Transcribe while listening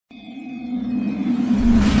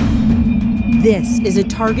This is a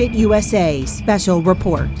Target USA special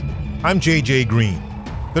report. I'm JJ Green.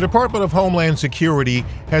 The Department of Homeland Security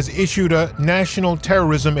has issued a National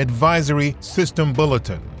Terrorism Advisory System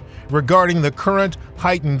Bulletin regarding the current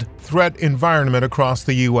heightened threat environment across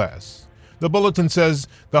the U.S. The bulletin says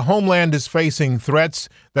the homeland is facing threats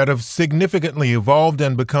that have significantly evolved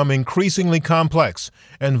and become increasingly complex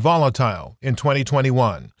and volatile in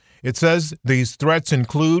 2021. It says these threats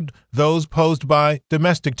include those posed by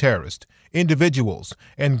domestic terrorists, individuals,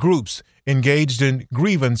 and groups engaged in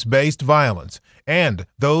grievance-based violence, and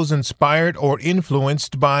those inspired or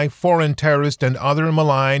influenced by foreign terrorists and other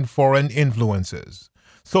malign foreign influences.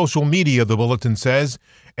 Social media, the bulletin says,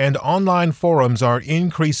 and online forums are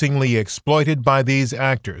increasingly exploited by these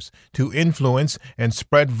actors to influence and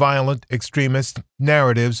spread violent extremist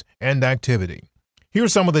narratives and activity.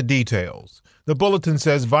 Here's some of the details. The bulletin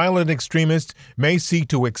says violent extremists may seek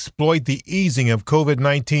to exploit the easing of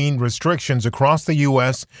COVID-19 restrictions across the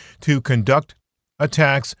U.S. to conduct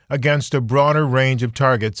attacks against a broader range of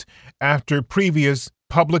targets after previous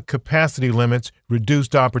public capacity limits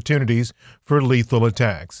reduced opportunities for lethal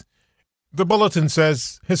attacks. The bulletin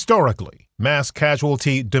says, historically, mass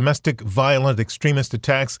casualty domestic violent extremist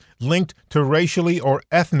attacks linked to racially or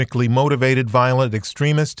ethnically motivated violent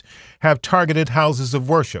extremists have targeted houses of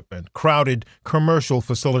worship and crowded commercial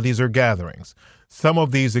facilities or gatherings. Some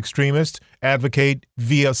of these extremists advocate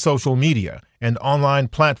via social media and online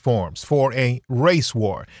platforms for a race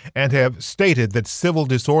war and have stated that civil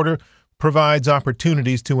disorder provides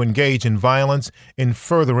opportunities to engage in violence in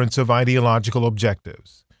furtherance of ideological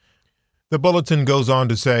objectives. The bulletin goes on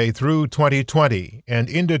to say, through 2020 and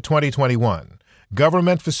into 2021,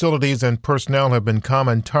 government facilities and personnel have been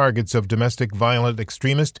common targets of domestic violent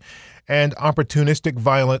extremists, and opportunistic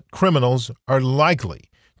violent criminals are likely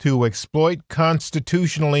to exploit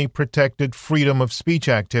constitutionally protected freedom of speech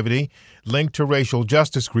activity linked to racial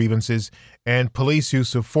justice grievances and police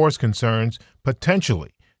use of force concerns,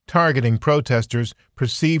 potentially targeting protesters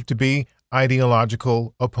perceived to be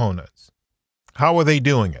ideological opponents. How are they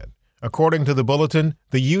doing it? According to the bulletin,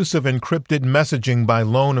 the use of encrypted messaging by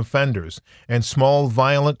lone offenders and small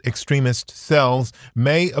violent extremist cells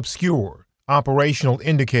may obscure operational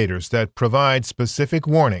indicators that provide specific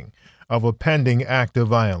warning of a pending act of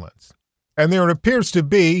violence. And there appears to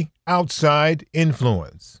be outside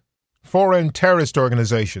influence. Foreign terrorist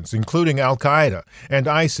organizations, including Al-Qaeda and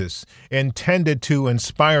ISIS, intended to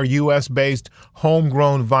inspire U.S.-based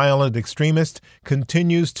homegrown violent extremists,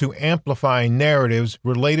 continues to amplify narratives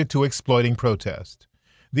related to exploiting protest.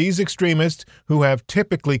 These extremists, who have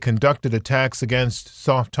typically conducted attacks against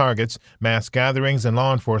soft targets, mass gatherings, and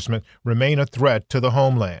law enforcement, remain a threat to the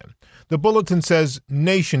homeland. The bulletin says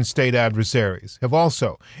nation-state adversaries have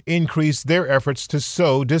also increased their efforts to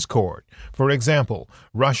sow discord. For example,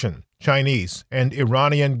 Russian, Chinese, and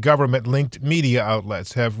Iranian government-linked media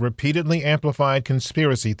outlets have repeatedly amplified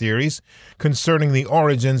conspiracy theories concerning the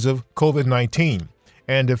origins of COVID-19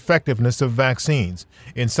 and effectiveness of vaccines,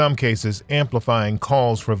 in some cases amplifying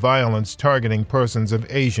calls for violence targeting persons of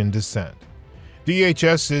Asian descent.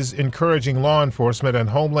 DHS is encouraging law enforcement and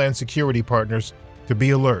Homeland Security partners to be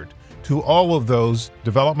alert to all of those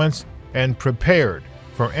developments and prepared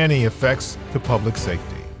for any effects to public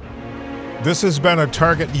safety. This has been a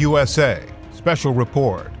Target USA special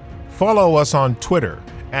report. Follow us on Twitter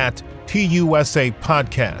at TUSA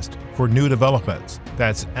Podcast for new developments.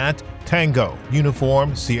 That's at Tango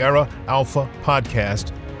Uniform Sierra Alpha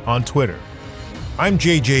Podcast on Twitter. I'm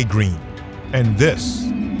JJ Green, and this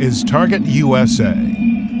is Target USA,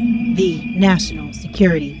 The National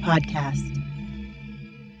Security Podcast.